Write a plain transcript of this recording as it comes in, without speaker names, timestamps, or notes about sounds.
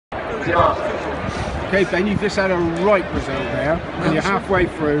Okay, Ben, you've just had a right result there, and you're halfway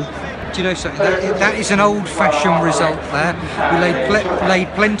through. Do you know something? That is an old-fashioned result there. We laid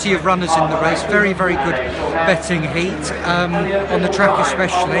plenty of runners in the race. Very, very good betting heat on the track,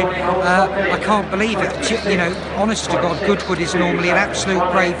 especially. I can't believe it. You know, honest to God, Goodwood is normally an absolute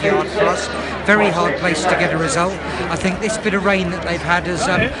graveyard for us. Very hard place to get a result. I think this bit of rain that they've had has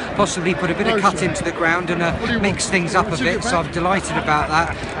possibly put a bit of cut into the ground and mixed things up a bit. So I'm delighted about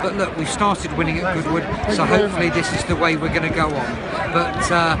that. But look, we've started winning at Goodwood, so hopefully this is the way we're going to go on.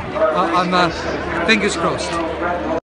 But I'm fingers crossed.